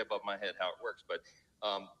 It's way above my head how it works, but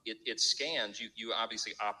it scans. You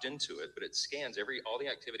obviously opt into it, but it scans all the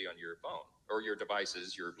activity on your phone or your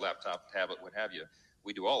devices, your laptop, tablet, what have you.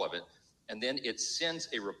 We do all of it. And then it sends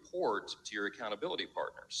a report to your accountability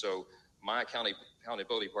partner. So my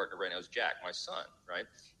accountability partner right now is Jack, my son, right?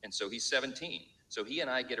 And so he's 17. So he and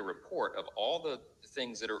I get a report of all the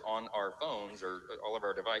things that are on our phones or all of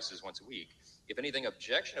our devices once a week. If anything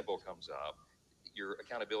objectionable comes up, your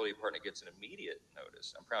accountability partner gets an immediate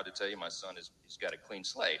notice. I'm proud to tell you my son he's got a clean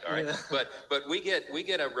slate, all right? Yeah. But we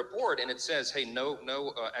get a report and it says, hey, no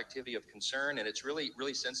activity of concern, and it's really,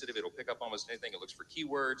 really sensitive. It'll pick up almost anything. It looks for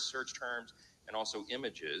keywords, search terms, and also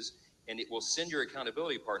images, and it will send your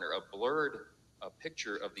accountability partner a blurred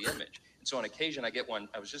picture of the image. And so on occasion I get one.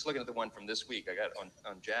 I was just looking at the one from this week I got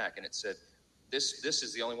on Jack, and it said, This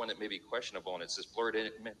is the only one that may be questionable, and it's this blurred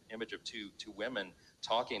image of two women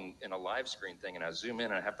talking in a live screen thing, and I zoom in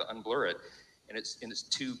and I have to unblur it, and it's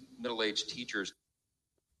two middle-aged teachers.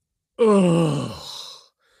 Oh,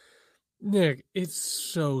 Nick, it's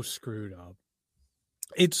so screwed up.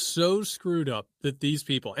 It's so screwed up that these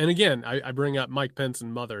people, and again, I bring up Mike Pence's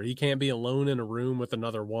mother. He can't be alone in a room with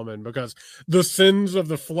another woman because the sins of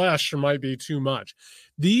the flesh might be too much.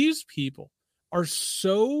 These people are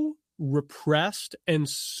so repressed and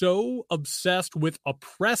so obsessed with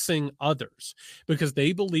oppressing others because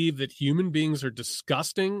they believe that human beings are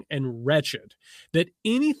disgusting and wretched, that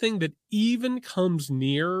anything that even comes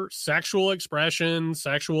near sexual expression,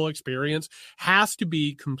 sexual experience has to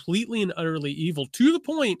be completely and utterly evil, to the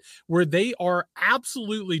point where they are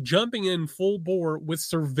absolutely jumping in full bore with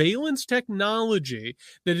surveillance technology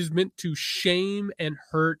that is meant to shame and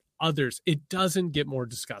hurt others. It doesn't get more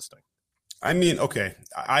disgusting. I mean, okay,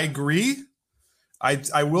 I agree.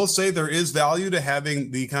 I will say there is value to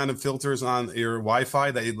having the kind of filters on your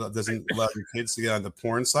Wi-Fi that doesn't allow your kids to get on the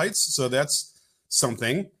porn sites. So that's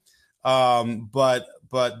something. But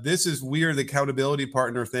this is weird. The accountability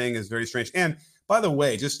partner thing is very strange. And by the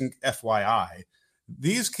way, just an FYI,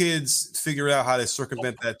 these kids figure out how to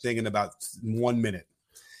circumvent that thing in about 1 minute.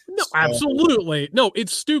 No, absolutely. No,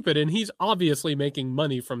 it's stupid. And he's obviously making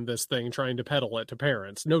money from this thing, trying to peddle it to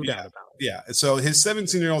parents. No doubt about it. Yeah. So his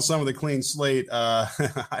 17-year-old son with a clean slate,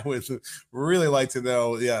 I would really like to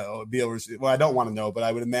know. Yeah. Be able to, well, I don't want to know, but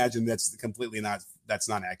I would imagine that's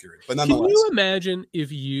not accurate. But nonetheless. Can you imagine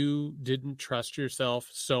if you didn't trust yourself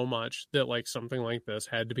so much that like something like this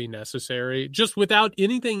had to be necessary just without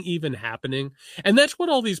anything even happening? And that's what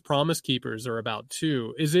all these promise keepers are about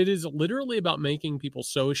too, is it is literally about making people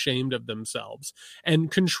so ashamed of themselves and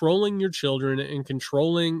controlling your children and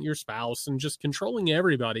controlling your spouse and just controlling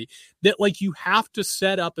everybody that like you have to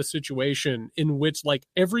set up a situation in which like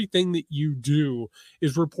everything that you do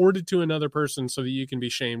is reported to another person so that you can be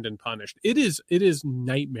shamed and punished. It is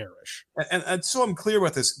nightmarish. And so I'm clear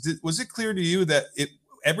about this. Was it clear to you that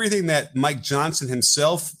everything that Mike Johnson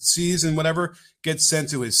himself sees and whatever gets sent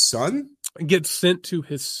to his son? Gets sent to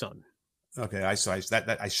his son. Okay, I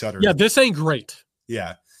shuddered. Yeah, this ain't great.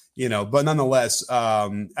 Yeah, but nonetheless, I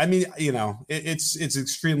mean, it's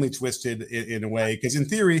extremely twisted in a way because in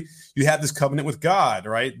theory you have this covenant with God,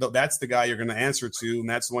 right? That's the guy you're going to answer to, and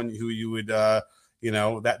that's the one who you would. That's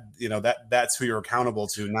who you're accountable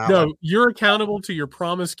to now. No, you're accountable to your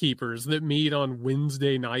promise keepers that meet on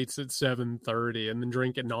Wednesday nights at 7:30 and then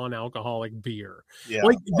drink a non-alcoholic beer. Yeah.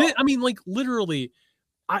 I mean, like literally,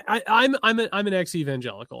 I'm an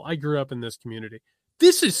ex-evangelical. I grew up in this community.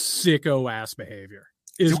 This is sicko ass behavior.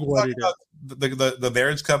 Is what it is. The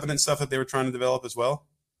marriage covenant stuff that they were trying to develop as well.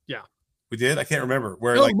 Yeah. We did. I can't remember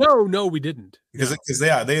where. No, we didn't. Because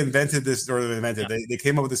they invented this, or they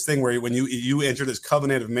came up with this thing where when you enter this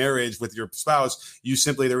covenant of marriage with your spouse,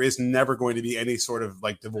 there is never going to be any sort of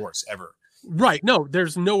like divorce ever. Right. No,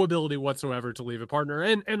 there's no ability whatsoever to leave a partner,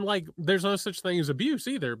 and like there's no such thing as abuse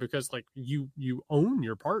either because like you own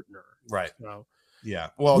your partner. Right. So. Yeah.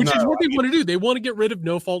 Well, which is what they want to do. They want to get rid of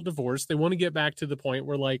no fault divorce. They want to get back to the point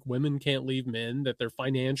where like women can't leave men, that they're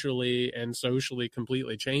financially and socially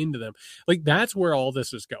completely chained to them. Like that's where all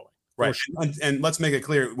this is going. Right. And let's make it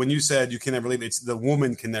clear. When you said you can never leave, it's the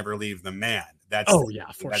woman can never leave the man. That's sure.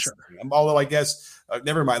 Although I guess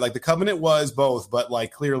never mind. Like the covenant was both, but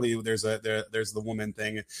like clearly there's the woman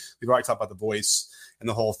thing. We've already talked about the voice and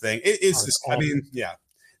the whole thing. It's just, I mean, yeah.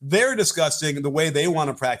 They're discussing the way they want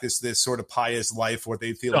to practice this sort of pious life, what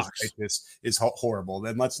they feel is horrible. And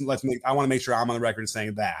I want to make sure I'm on the record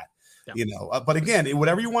saying that, but again,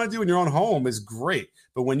 whatever you want to do in your own home is great.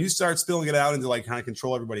 But when you start spilling it out into like kind of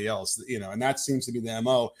control everybody else, and that seems to be the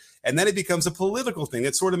MO, and then it becomes a political thing.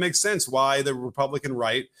 It sort of makes sense why the Republican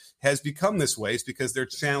right has become this way. It's because they're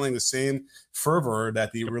channeling the same fervor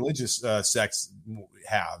that the religious sects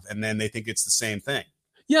have. And then they think it's the same thing.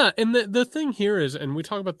 Yeah, and the thing here is, and we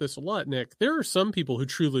talk about this a lot, Nick, there are some people who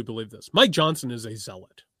truly believe this. Mike Johnson is a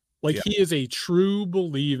zealot. He is a true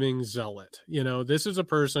believing zealot. This is a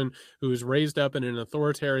person who is raised up in an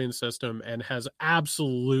authoritarian system and has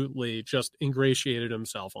absolutely just ingratiated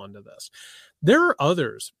himself onto this. There are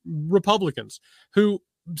others, Republicans, who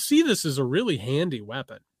see this as a really handy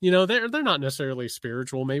weapon. They're not necessarily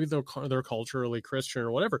spiritual. Maybe they're culturally Christian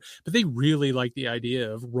or whatever, but they really like the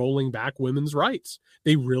idea of rolling back women's rights.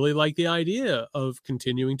 They really like the idea of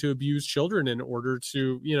continuing to abuse children in order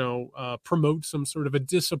to, promote some sort of a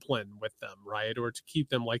discipline with them, right? Or to keep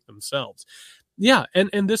them like themselves. Yeah.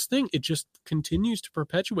 And this thing, it just continues to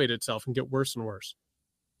perpetuate itself and get worse and worse.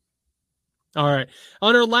 All right.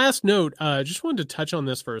 On our last note, just wanted to touch on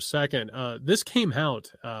this for a second. This came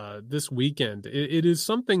out this weekend. It is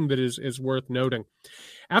something that is worth noting.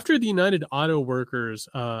 After the United Auto Workers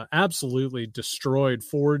absolutely destroyed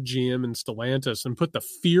Ford, GM, and Stellantis and put the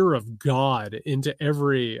fear of God into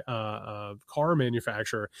every car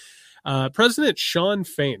manufacturer, President Sean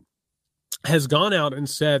Fain has gone out and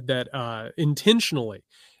said that intentionally,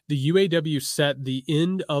 the UAW set the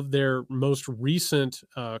end of their most recent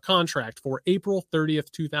contract for April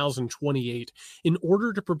 30th, 2028 in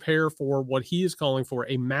order to prepare for what he is calling for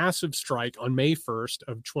a massive strike on May 1st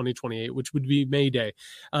of 2028, which would be May Day.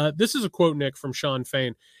 This is a quote, Nick, from Sean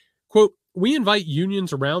Fain. Quote, "We invite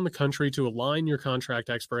unions around the country to align your contract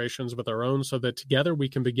expirations with our own so that together we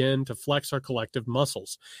can begin to flex our collective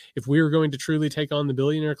muscles. If we are going to truly take on the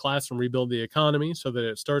billionaire class and rebuild the economy so that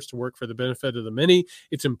it starts to work for the benefit of the many,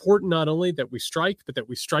 it's important not only that we strike, but that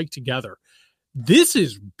we strike together." This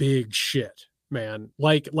is big shit. man.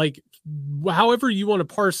 Like however you want to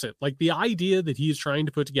parse it, like the idea that he's trying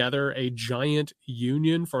to put together a giant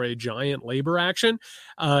union for a giant labor action,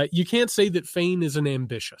 you can't say that Fain isn't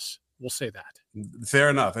ambitious. We'll say that. Fair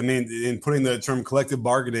enough. I mean, in putting the term collective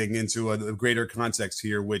bargaining into a greater context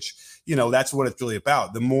here, which, that's what it's really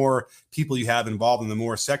about. The more people you have involved in the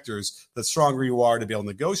more sectors, the stronger you are to be able to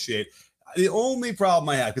negotiate. The only problem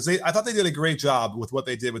I have, because I thought they did a great job with what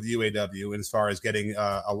they did with the UAW, and as far as getting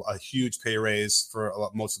a huge pay raise for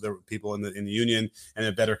most of the people in the union and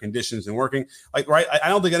in better conditions and working. Like, right, I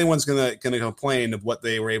don't think anyone's gonna complain of what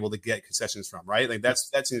they were able to get concessions from, right? Like that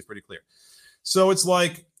seems pretty clear. So it's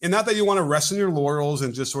like, and not that you want to rest on your laurels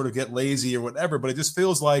and just sort of get lazy or whatever, but it just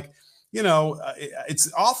feels like,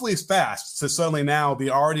 it's awfully fast to suddenly now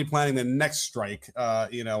be already planning the next strike,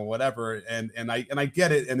 whatever. And I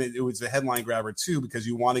get it. And it was a headline grabber too, because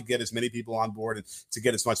you want to get as many people on board and to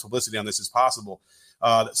get as much publicity on this as possible.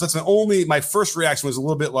 So that's my first reaction was a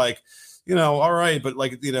little bit like, all right, but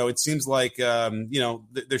like, it seems like,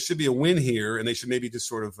 there should be a win here, and they should maybe just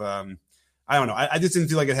sort of, I don't know. I just didn't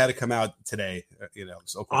feel like it had to come out today,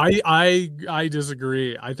 So I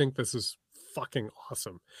disagree. I think this is fucking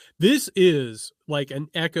awesome. This is like an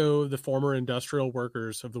echo of the former industrial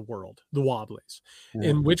workers of the world, the Wobblies,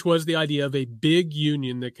 in which was the idea of a big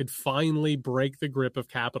union that could finally break the grip of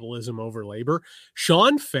capitalism over labor.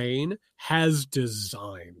 Sean Fain has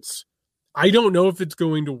designs. I don't know if it's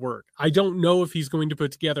going to work. I don't know if he's going to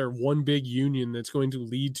put together one big union that's going to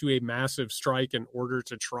lead to a massive strike in order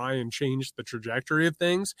to try and change the trajectory of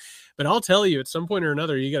things. But I'll tell you, at some point or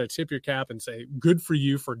another, you got to tip your cap and say, good for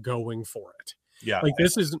you for going for it. Yeah. Like,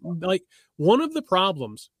 this is like one of the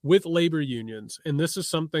problems with labor unions, and this is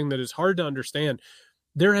something that is hard to understand.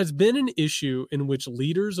 There has been an issue in which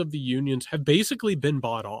leaders of the unions have basically been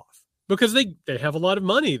bought off. Because they have a lot of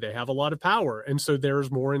money, they have a lot of power, and so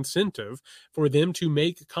there's more incentive for them to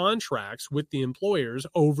make contracts with the employers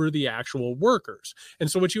over the actual workers.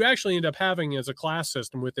 And so what you actually end up having is a class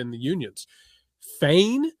system within the unions.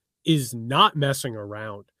 Fain is not messing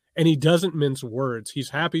around, and he doesn't mince words. He's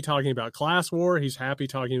happy talking about class war. He's happy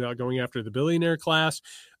talking about going after the billionaire class.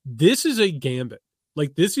 This is a gambit.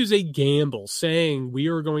 Like, this is a gamble saying we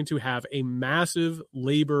are going to have a massive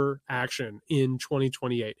labor action in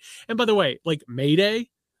 2028. And by the way, like May Day,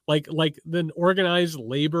 like the organized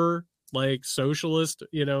labor, like socialist,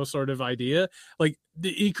 sort of idea, like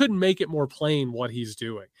he couldn't make it more plain what he's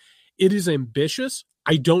doing. It is ambitious.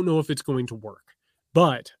 I don't know if it's going to work,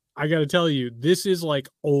 but I got to tell you, this is like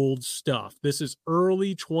old stuff. This is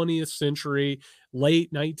early 20th century,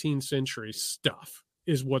 late 19th century stuff.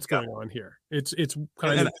 Is what's going on here. It's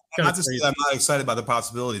kind of not to say I'm not excited about the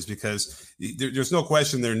possibilities, because there's no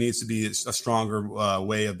question there needs to be a stronger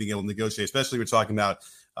way of being able to negotiate, especially we're talking about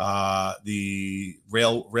the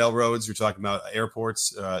railroads, we're talking about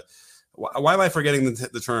airports. Why am I forgetting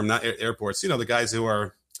the term, not airports? The guys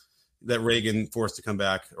that Reagan forced to come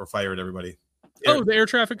back or fired everybody. The air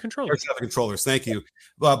traffic controllers. Air traffic controllers. Thank you.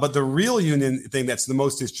 But the real union thing that's the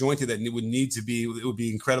most disjointed, that would need to be, it would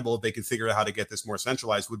be incredible if they could figure out how to get this more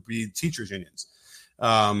centralized, would be teachers unions.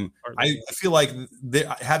 I feel like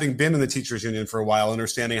having been in the teachers union for a while,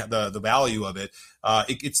 understanding the value of it,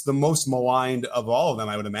 it's the most maligned of all of them,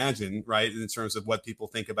 I would imagine, right? In terms of what people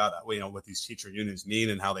think about, what these teacher unions mean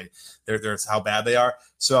and how they're how bad they are.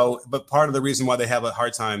 So, but part of the reason why they have a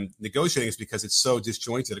hard time negotiating is because it's so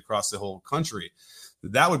disjointed across the whole country.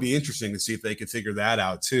 That would be interesting to see if they could figure that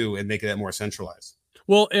out too and make that more centralized.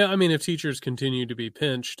 Well, I mean, if teachers continue to be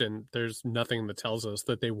pinched, and there's nothing that tells us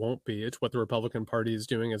that they won't be, it's what the Republican Party is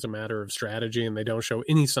doing as a matter of strategy, and they don't show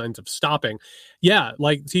any signs of stopping. Yeah,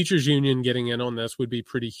 like teachers union getting in on this would be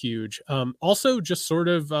pretty huge. Also, just sort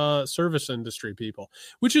of service industry people,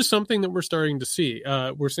 which is something that we're starting to see.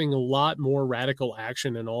 We're seeing a lot more radical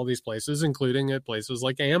action in all these places, including at places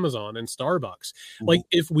like Amazon and Starbucks. Mm-hmm. Like,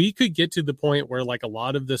 if we could get to the point where like a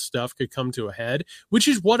lot of this stuff could come to a head, which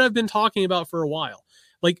is what I've been talking about for a while.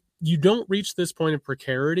 Like, you don't reach this point of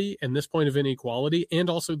precarity and this point of inequality and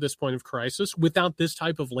also this point of crisis without this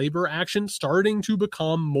type of labor action starting to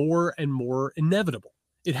become more and more inevitable.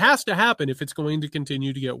 It has to happen if it's going to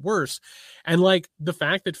continue to get worse. And like the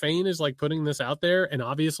fact that Fain is like putting this out there, and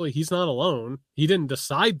obviously he's not alone. He didn't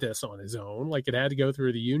decide this on his own. Like, it had to go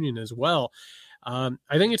through the union as well. I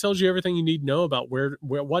think it tells you everything you need to know about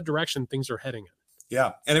what direction things are heading in.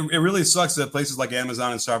 Yeah. And it really sucks that places like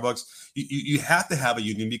Amazon and Starbucks, you have to have a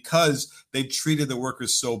union because they treated the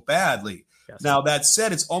workers so badly. Yes. Now, that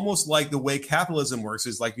said, it's almost like the way capitalism works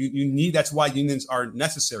is like you need, that's why unions are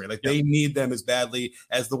necessary. Like they need them as badly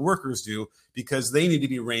as the workers do, because they need to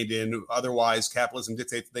be reined in. Otherwise, capitalism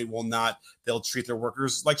dictates they will not, they'll treat their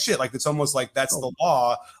workers like shit. Like it's almost like that's the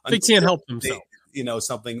law. They can't help themselves.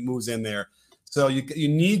 Something moves in there. So you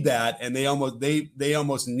need that. And they almost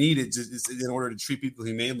need it in order to treat people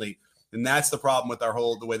humanely. And that's the problem with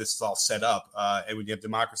the way this is all set up. And when you have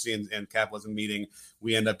democracy and capitalism meeting,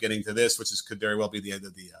 we end up getting to this, which could very well be the end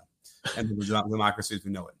of the democracy as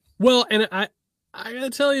we know it. Well, and I gotta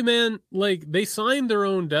tell you, man, like they signed their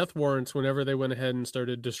own death warrants whenever they went ahead and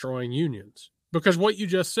started destroying unions. Because what you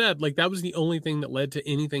just said, like that was the only thing that led to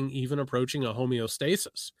anything even approaching a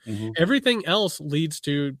homeostasis. Mm-hmm. Everything else leads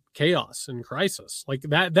to chaos and crisis. Like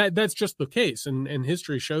that's just the case. And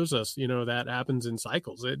history shows us, that happens in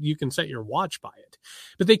cycles. You can set your watch by it,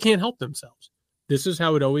 but they can't help themselves. This is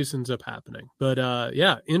how it always ends up happening. But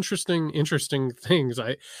interesting things.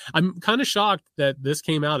 I'm kind of shocked that this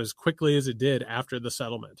came out as quickly as it did after the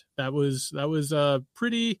settlement. That was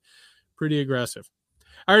pretty aggressive.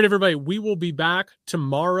 All right, everybody, we will be back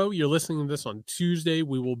tomorrow. You're listening to this on Tuesday.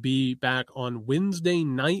 We will be back on Wednesday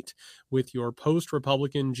night with your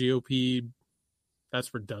post-Republican GOP.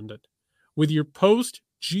 That's redundant. With your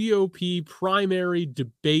post-GOP primary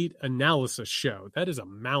debate analysis show. That is a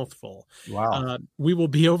mouthful. Wow. We will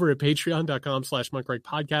be over at patreon.com/Mike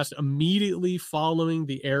Podcast immediately following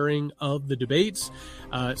the airing of the debates.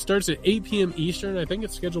 It starts at 8 p.m. Eastern. I think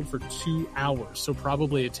it's scheduled for 2 hours, so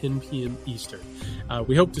probably at 10 p.m. Eastern.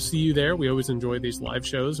 We hope to see you there. We always enjoy these live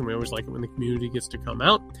shows, and we always like it when the community gets to come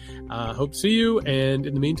out. Hope to see you, and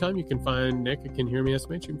in the meantime, you can find Nick at Can Hear Me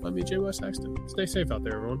Estimate. You can find me at J. West Sexton. Stay safe out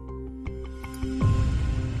there, everyone.